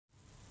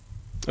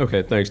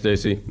Okay, thanks,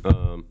 Stacy.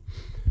 Hello,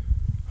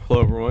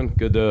 everyone.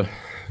 Good to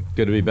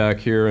be back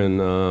here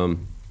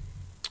and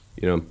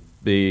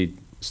be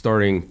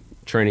starting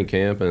training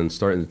camp and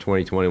starting the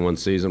 2021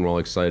 season. We're all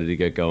excited to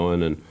get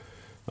going and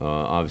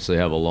obviously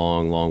have a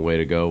long way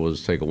to go. We'll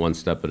just take it one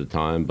step at a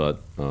time,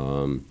 but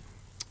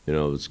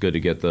it's good to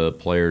get the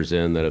players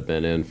in that have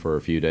been in for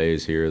a few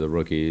days here, the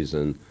rookies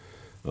and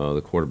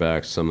the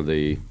quarterbacks, some of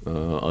the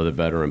other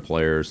veteran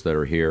players that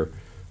are here.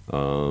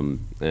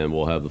 And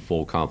we'll have the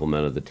full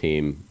complement of the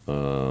team,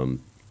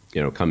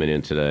 coming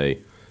in today.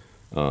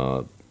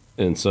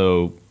 And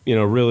so,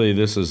 really,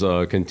 this is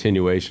a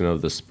continuation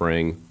of the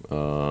spring.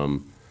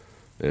 And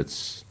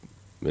it's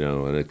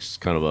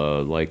kind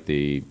of like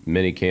the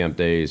mini camp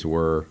days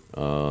were.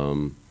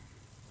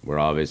 We're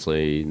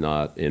obviously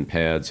not in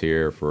pads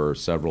here for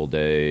several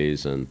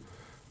days, and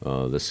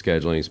the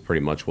scheduling is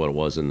pretty much what it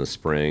was in the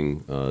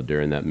spring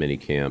during that mini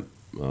camp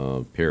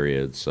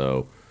period.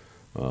 So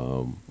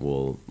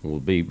we'll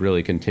be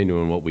really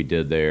continuing what we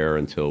did there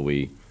until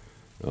we,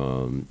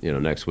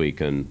 next week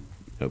can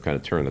kind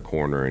of turn the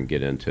corner and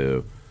get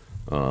into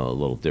a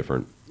little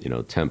different,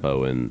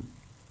 tempo in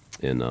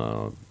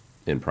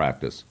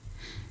practice.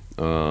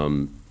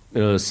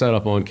 The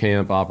setup on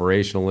camp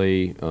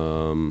operationally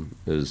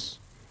is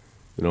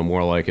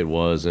more like it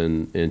was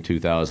in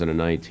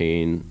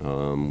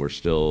 2019. We're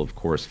still, of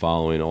course,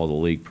 following all the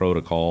league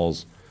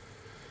protocols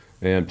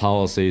and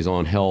policies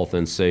on health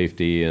and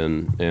safety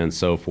and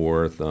so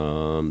forth.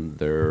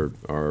 There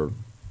are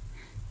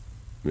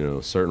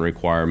certain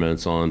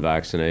requirements on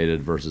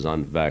vaccinated versus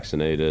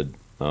unvaccinated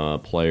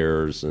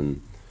players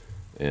and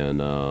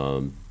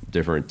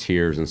different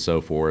tiers and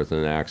so forth,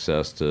 and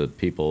access to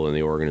people in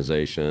the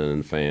organization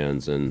and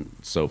fans and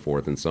so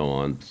forth and so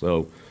on.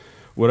 So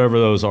whatever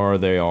those are,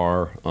 they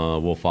are.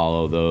 We'll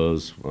follow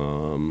those.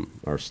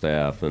 Our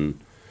staff and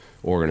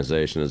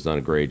organization has done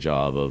a great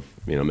job of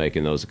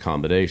making those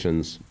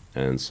accommodations,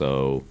 and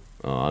so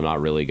I'm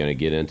not really going to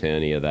get into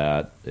any of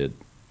that.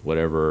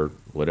 Whatever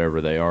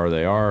they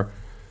are,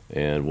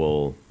 and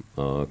we'll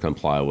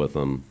comply with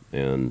them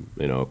and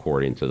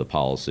according to the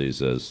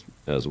policies as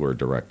we're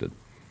directed.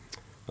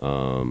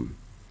 From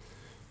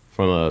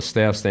a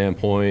staff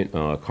standpoint,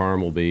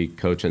 Carm will be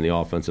coaching the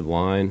offensive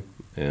line,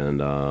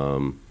 and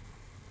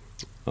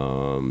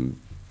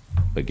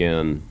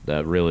again,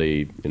 that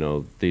really,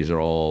 these are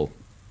all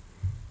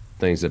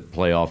things that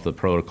play off the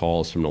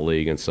protocols from the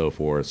league and so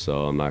forth.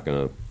 So I'm not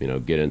going to,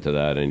 get into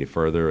that any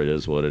further. It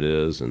is what it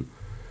is, and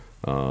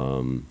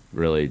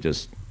really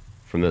just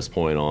from this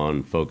point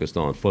on, focused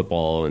on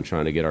football and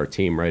trying to get our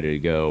team ready to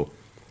go,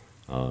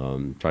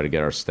 try to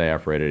get our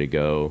staff ready to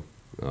go,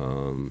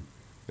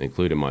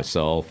 including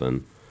myself,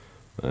 and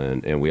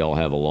we all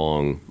have a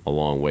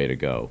long way to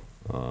go.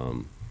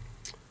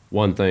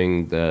 One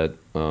thing that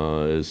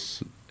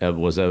was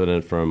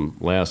evident from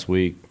last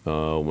week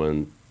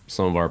when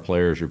some of our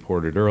players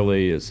reported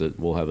early is that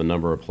we'll have a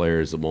number of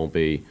players that won't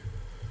be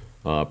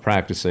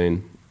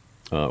practicing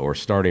or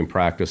starting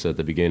practice at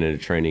the beginning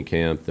of training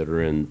camp that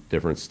are in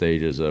different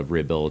stages of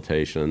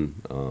rehabilitation.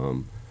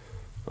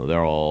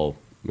 They're all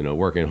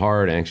working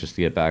hard, anxious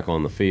to get back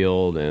on the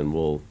field, and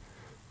we'll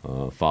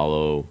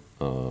follow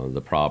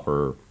the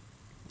proper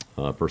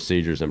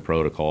procedures and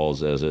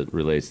protocols as it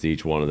relates to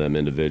each one of them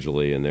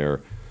individually in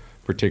their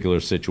particular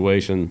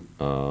situation.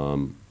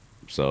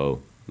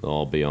 So they'll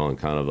all be on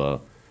kind of a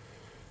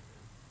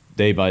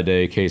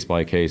day-by-day,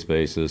 case-by-case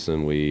basis,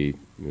 and we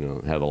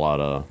have a lot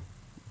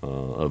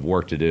of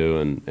work to do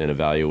and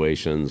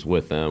evaluations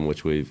with them,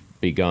 which we've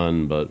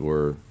begun, but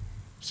we're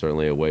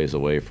certainly a ways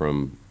away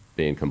from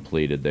being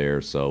completed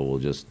there. So we'll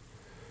just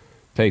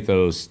take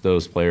those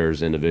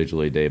players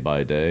individually day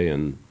by day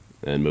and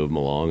move them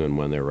along, and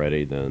when they're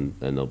ready, then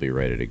they'll be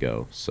ready to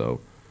go.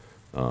 So,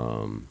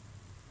 and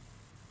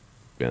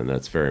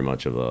that's very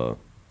much of a,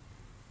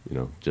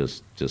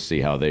 just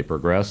see how they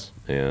progress,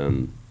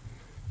 and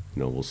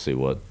we'll see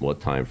what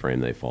time frame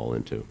they fall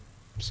into.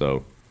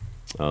 So,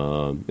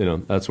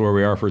 that's where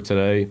we are for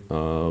today.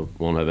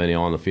 Won't have any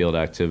on the field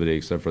activity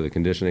except for the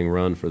conditioning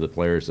run for the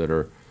players that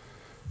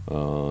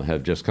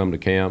have just come to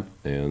camp,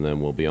 and then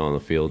we'll be on the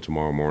field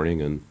tomorrow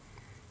morning and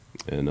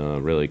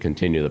really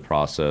continue the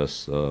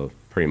process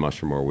pretty much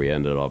from where we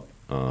ended up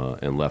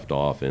and left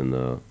off in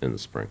the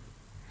spring.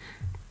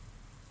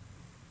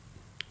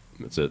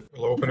 That's it.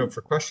 We'll open up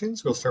for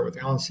questions. We'll start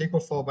with Alan Siegel,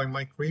 followed by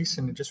Mike Reese,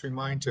 and just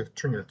remind to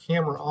turn your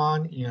camera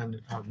on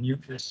and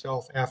mute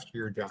yourself after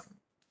you're done.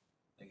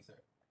 Thanks, sir.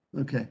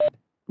 Okay. Good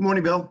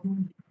morning, Bill.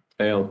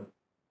 Hey, Alan.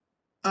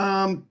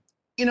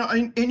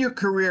 In your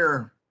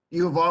career,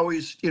 you've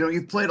always,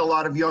 you've played a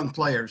lot of young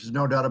players. There's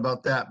no doubt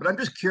about that. But I'm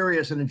just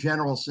curious in a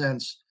general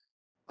sense,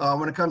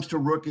 when it comes to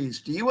rookies,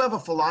 do you have a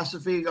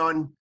philosophy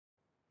on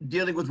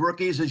dealing with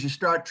rookies as you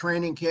start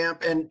training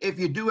camp? And if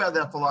you do have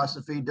that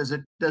philosophy, does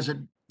it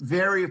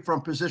vary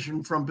from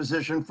position,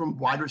 from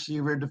wide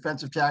receiver,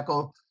 defensive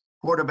tackle,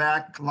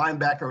 quarterback,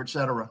 linebacker, et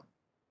cetera?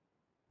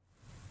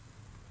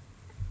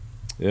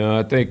 Yeah,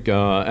 I think,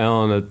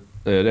 Alan,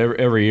 that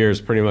every year is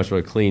pretty much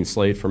a clean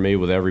slate for me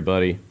with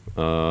everybody.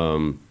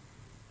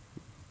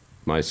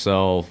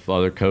 myself,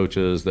 other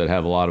coaches that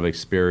have a lot of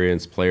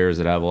experience, players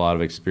that have a lot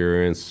of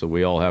experience. So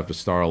we all have to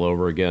start all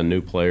over again,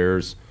 new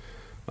players,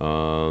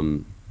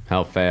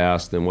 how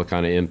fast and what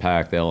kind of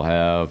impact they'll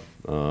have.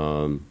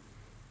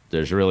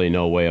 There's really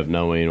no way of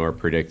knowing or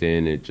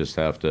predicting. You just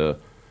have to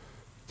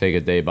take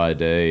it day by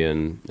day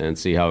and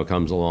see how it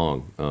comes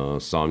along.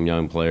 Some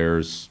young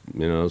players,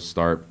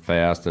 start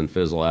fast and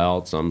fizzle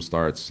out. Some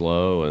start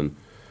slow and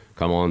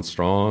come on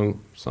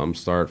strong. Some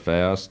start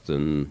fast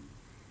and,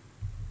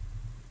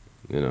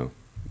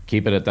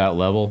 keep it at that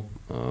level.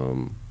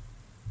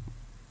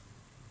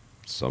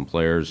 Some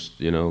players,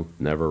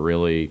 never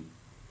really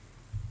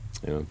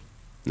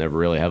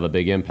have a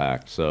big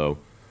impact. So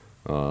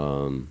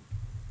I'm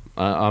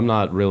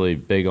not really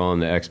big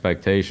on the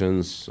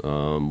expectations.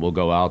 We'll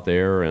go out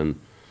there and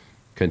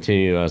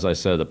continue, as I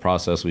said, the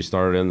process we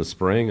started in the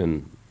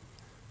spring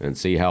and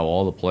see how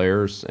all the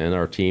players and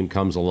our team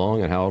comes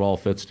along and how it all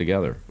fits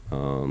together.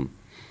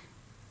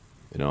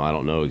 I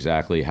don't know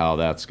exactly how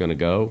that's going to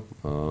go.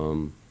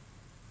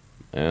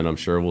 And I'm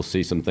sure we'll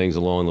see some things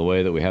along the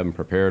way that we haven't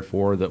prepared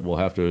for that we'll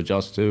have to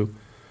adjust to.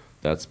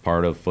 That's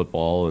part of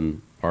football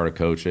and part of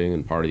coaching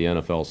and part of the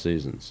NFL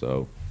season.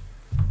 So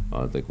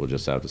I think we'll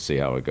just have to see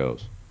how it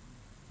goes.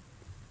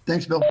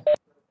 Thanks, Bill.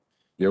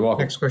 You're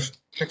welcome.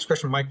 Next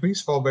question, Mike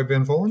Reese, followed by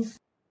Ben Volen.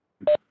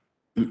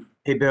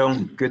 Hey, Bill.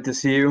 Good to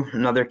see you.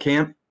 Another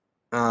camp.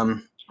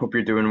 Hope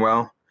you're doing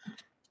well.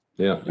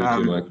 Yeah,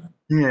 you too, Mike.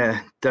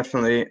 Yeah,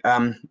 definitely.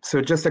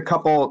 So just a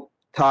couple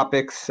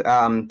topics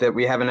that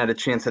we haven't had a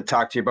chance to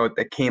talk to you about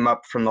that came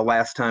up from the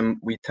last time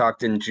we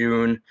talked in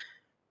June.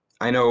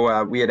 I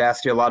know we had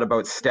asked you a lot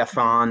about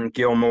Stephon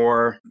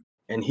Gilmore,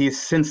 and he's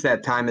since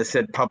that time has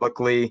said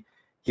publicly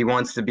he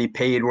wants to be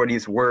paid what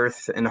he's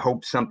worth and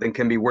hopes something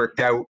can be worked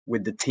out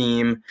with the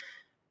team.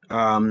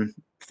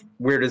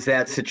 Where does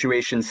that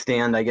situation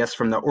stand, I guess,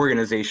 from the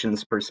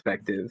organization's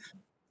perspective?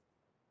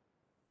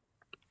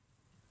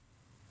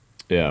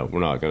 Yeah, we're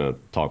not going to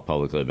talk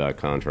publicly about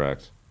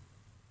contracts.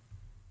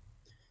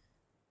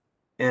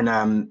 And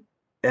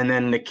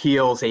then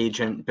Nikhil's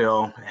agent,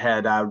 Bill,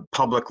 had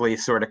publicly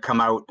sort of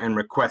come out and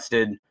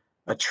requested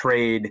a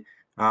trade.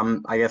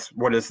 I guess,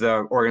 what is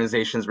the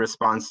organization's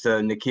response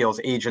to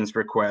Nikhil's agent's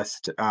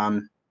request?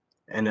 And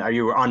are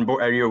you on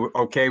board? Are you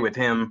okay with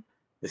him?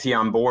 Is he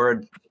on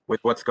board with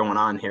what's going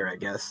on here, I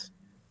guess?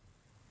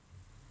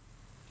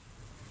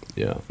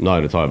 Yeah, I'm not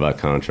going to talk about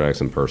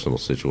contracts and personal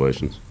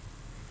situations.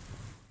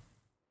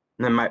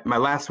 And then my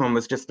last one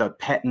was just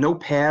no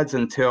pads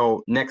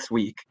until next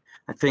week.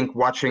 I think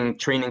watching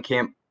training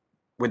camp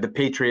with the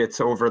Patriots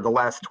over the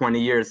last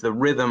 20 years, the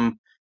rhythm,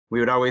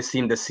 we would always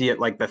seem to see it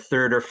like the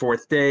third or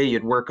fourth day.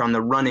 You'd work on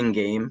the running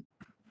game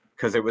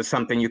because it was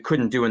something you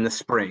couldn't do in the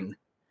spring.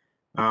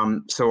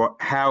 So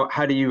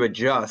how do you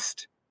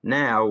adjust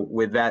now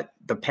with that,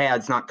 the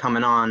pads not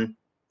coming on,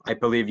 I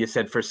believe you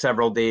said, for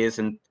several days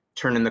and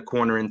turning the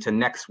corner into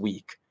next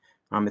week?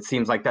 It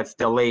seems like that's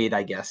delayed,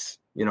 I guess,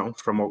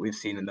 from what we've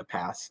seen in the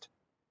past.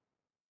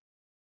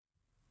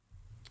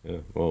 Yeah,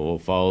 well, we'll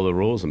follow the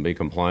rules and be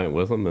compliant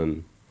with them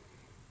and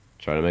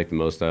try to make the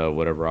most out of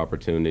whatever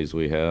opportunities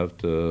we have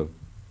to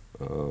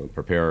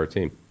prepare our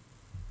team.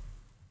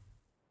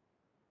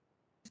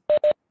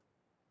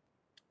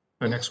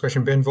 Next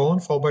question, Ben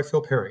Volen, followed by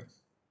Phil Perry.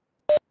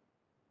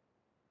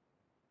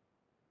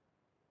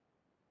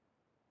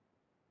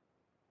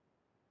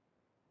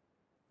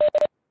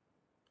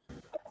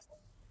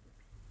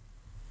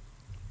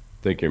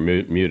 I think you're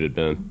muted,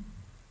 Ben.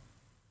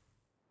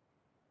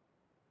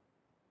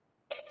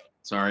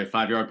 Sorry,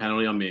 5-yard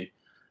penalty on me.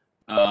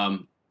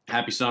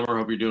 Happy summer.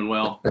 Hope you're doing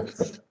well.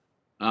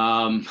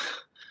 A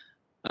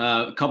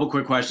couple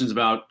quick questions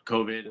about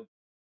COVID.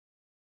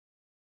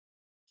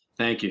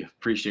 Thank you.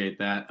 Appreciate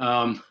that.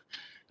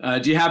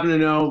 Do you happen to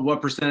know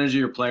what percentage of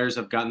your players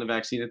have gotten the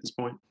vaccine at this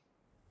point?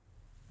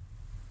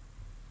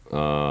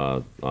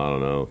 I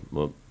don't know.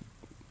 Well,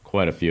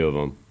 quite a few of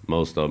them.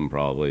 Most of them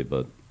probably,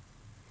 but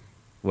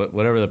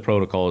whatever the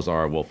protocols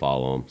are, we'll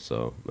follow them.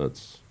 So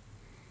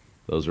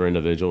those are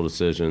individual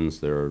decisions.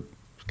 There are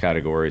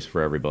categories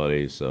for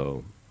everybody.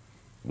 So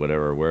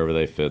wherever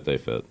they fit, they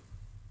fit.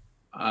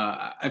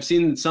 I've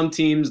seen some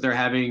teams, they're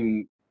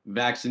having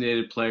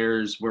vaccinated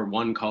players wear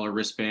one color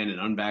wristband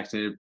and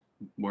unvaccinated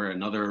wear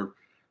another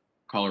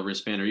color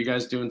wristband. Are you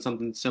guys doing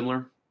something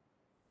similar?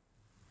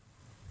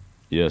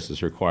 Yes,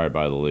 it's required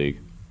by the league.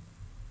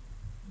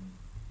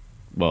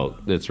 Well,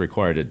 it's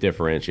required to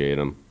differentiate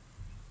them.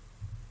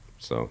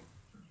 So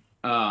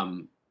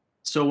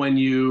when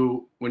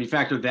you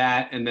factor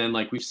that, and then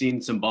like we've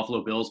seen some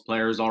Buffalo Bills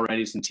players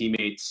already, some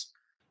teammates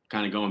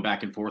kind of going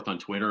back and forth on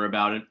Twitter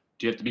about it.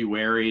 Do you have to be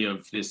wary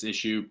of this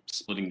issue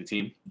splitting the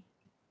team?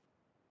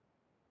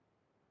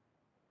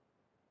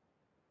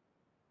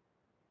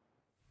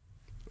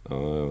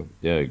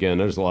 Yeah, again,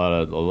 there's a lot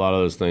of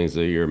those things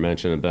that you're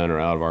mentioning, Ben, are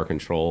out of our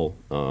control.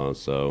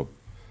 So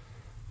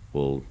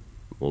we'll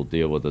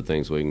deal with the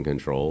things we can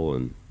control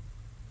and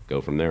go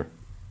from there.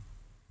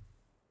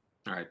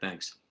 All right,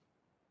 thanks.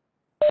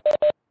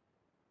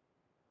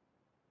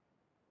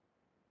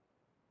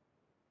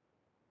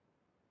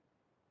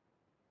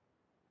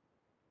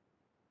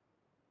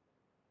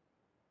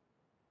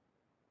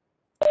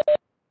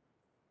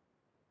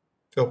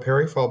 Phil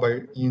Perry, followed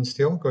by Ian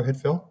Steele. Go ahead,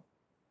 Phil.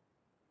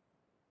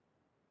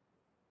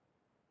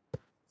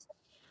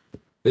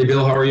 Hey,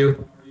 Bill, how are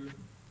you?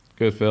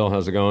 Good, Phil.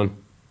 How's it going?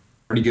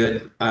 Pretty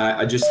good.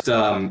 I just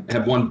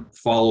have one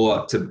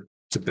follow-up to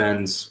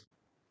Ben's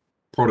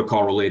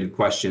protocol-related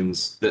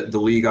questions. The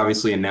league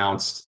obviously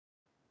announced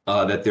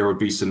that there would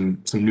be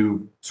some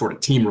new sort of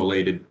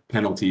team-related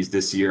penalties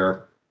this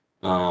year,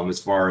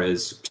 as far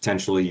as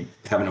potentially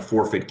having to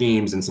forfeit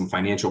games and some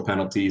financial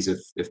penalties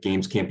if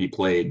games can't be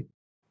played.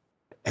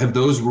 Have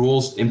those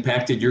rules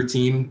impacted your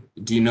team?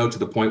 Do you know, to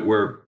the point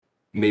where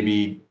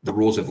maybe the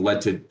rules have led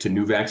to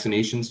new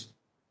vaccinations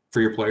for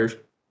your players?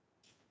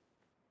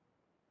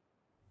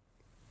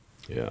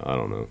 Yeah, I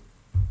don't know.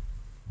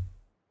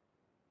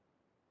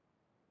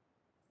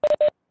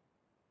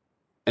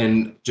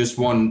 And just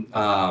one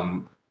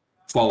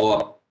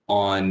follow-up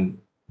on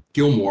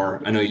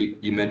Gilmore. I know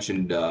you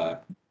mentioned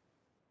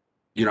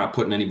you're not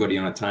putting anybody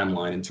on a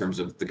timeline in terms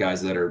of the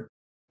guys that are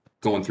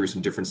going through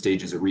some different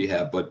stages of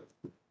rehab, but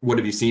what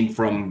have you seen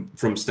from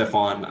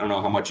Stefan? I don't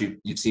know how much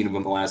you've seen of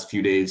him the last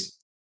few days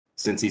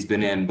since he's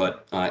been in,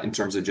 but in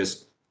terms of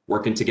just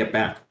working to get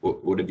back,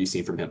 what have you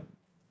seen from him?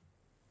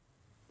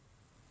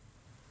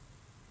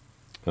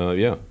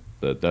 Yeah,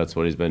 that's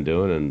what he's been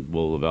doing, and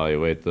we'll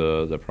evaluate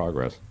the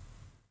progress.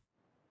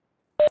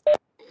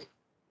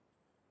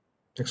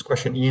 Next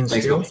question, Ian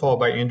Thanks, Steele, Bill. followed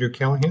by Andrew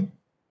Callahan.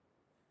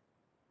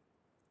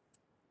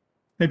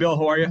 Hey, Bill,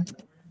 how are you?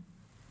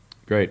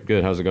 Great,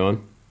 good. How's it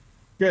going?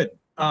 Good.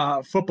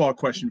 Football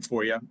question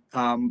for you.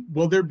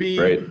 Will there be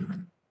Great.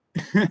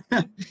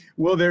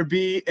 will there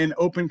be an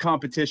open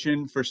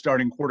competition for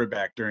starting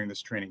quarterback during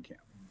this training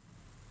camp?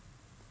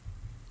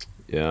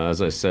 Yeah,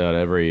 as I said,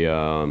 every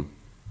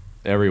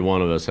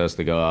one of us has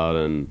to go out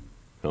and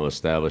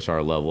establish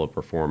our level of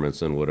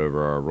performance in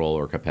whatever our role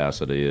or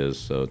capacity is.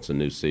 So it's a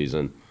new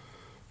season.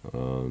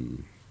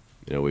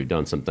 We've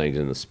done some things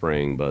in the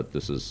spring, but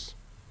this is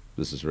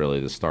really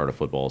the start of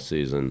football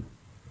season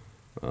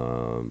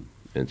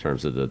in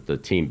terms of the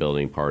team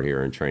building part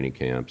here in training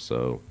camp.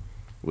 So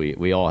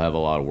we all have a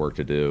lot of work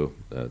to do.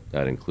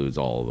 That includes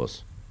all of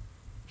us.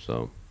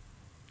 So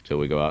until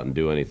we go out and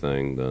do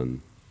anything,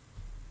 then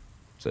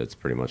it's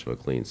pretty much of a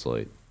clean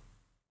slate.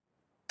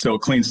 So a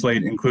clean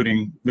slate,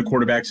 including the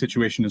quarterback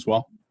situation as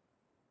well?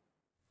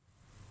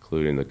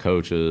 Including the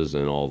coaches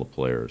and all the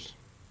players.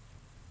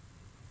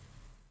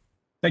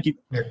 Thank you.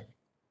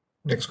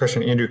 Next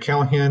question, Andrew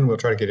Callahan. We'll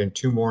try to get in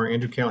two more.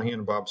 Andrew Callahan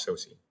and Bob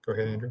Sosi. Go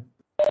ahead, Andrew.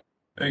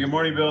 Hey, good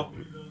morning, Bill.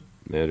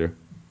 Andrew?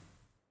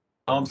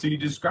 So you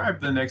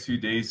described the next few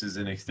days as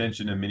an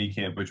extension of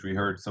minicamp, which we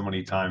heard so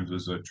many times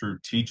was a true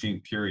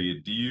teaching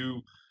period. Do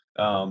you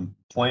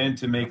plan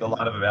to make a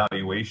lot of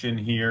evaluation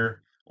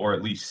here, or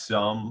at least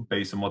some,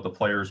 based on what the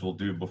players will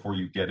do before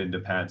you get into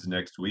pads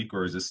next week,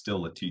 or is this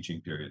still a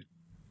teaching period?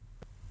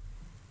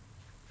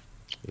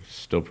 It's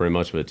still pretty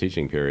much of a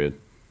teaching period.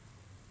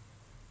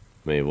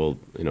 I mean, we'll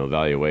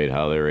evaluate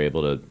how they're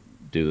able to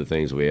do the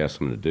things we ask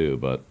them to do,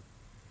 but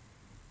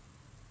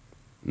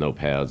no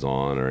pads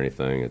on or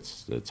anything.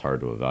 It's hard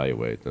to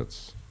evaluate.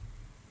 It's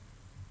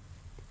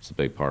a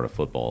big part of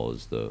football,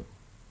 is the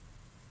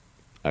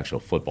actual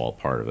football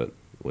part of it,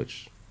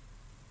 which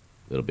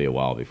it'll be a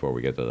while before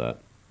we get to that.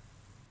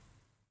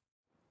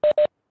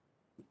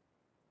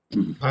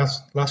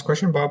 Last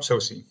question, Bob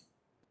Sosi.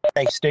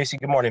 Thanks, Stacy.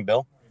 Good morning,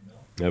 Bill.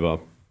 Hey, Bob.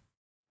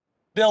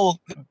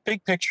 Bill,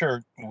 big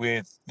picture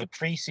with the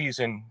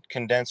preseason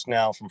condensed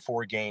now from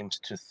 4 games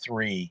to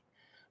 3,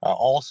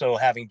 also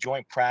having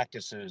joint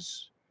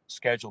practices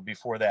scheduled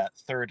before that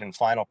third and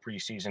final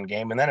preseason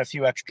game, and then a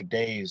few extra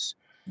days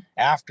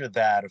after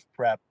that of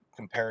prep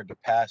compared to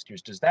past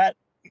years. Does that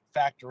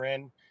factor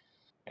in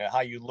how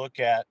you look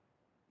at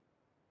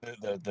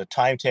the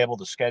timetable,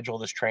 the schedule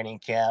of this training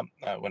camp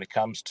when it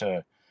comes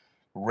to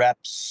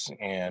reps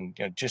and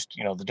just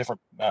the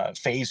different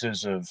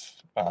phases of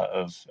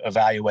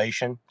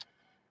evaluation?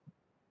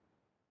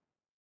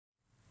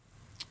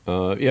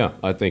 Yeah,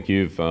 I think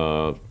you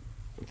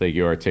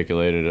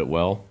articulated it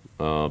well,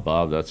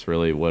 Bob. That's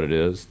really what it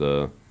is.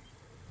 The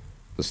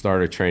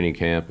start of training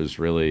camp is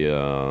really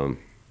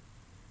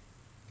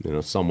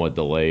somewhat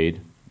delayed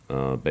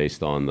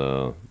based on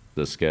the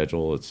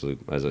schedule. It's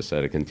as I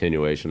said, a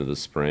continuation of the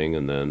spring,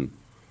 and then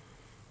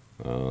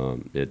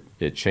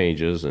it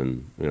changes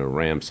and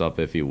ramps up,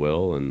 if you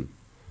will, and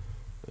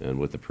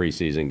with the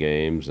preseason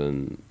games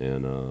and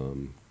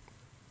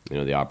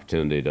the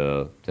opportunity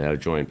to have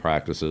joint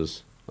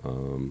practices,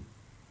 that'll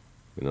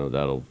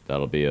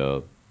be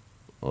a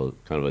kind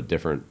of a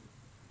different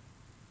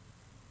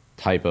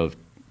type of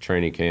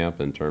training camp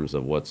in terms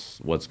of what's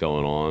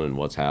going on and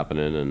what's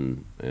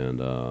happening, and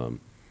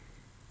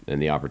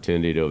the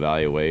opportunity to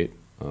evaluate.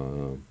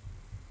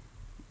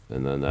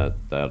 And then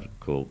that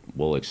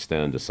will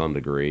extend to some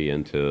degree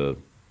into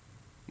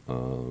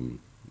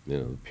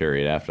the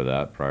period after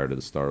that, prior to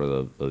the start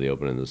of the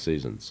opening of the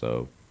season.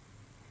 So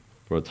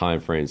from a time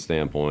frame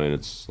standpoint,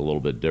 it's a little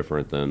bit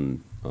different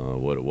than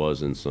what it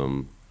was in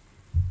some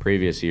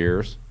previous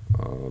years,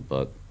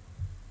 but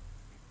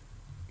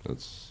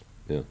that's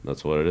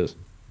what it is.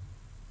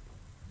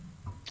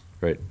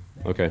 Great.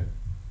 Okay.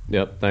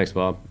 Yep. Thanks,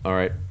 Bob. All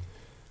right.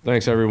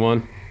 Thanks,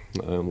 everyone.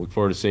 Look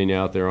forward to seeing you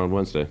out there on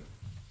Wednesday.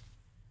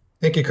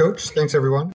 Thank you, Coach. Thanks, everyone.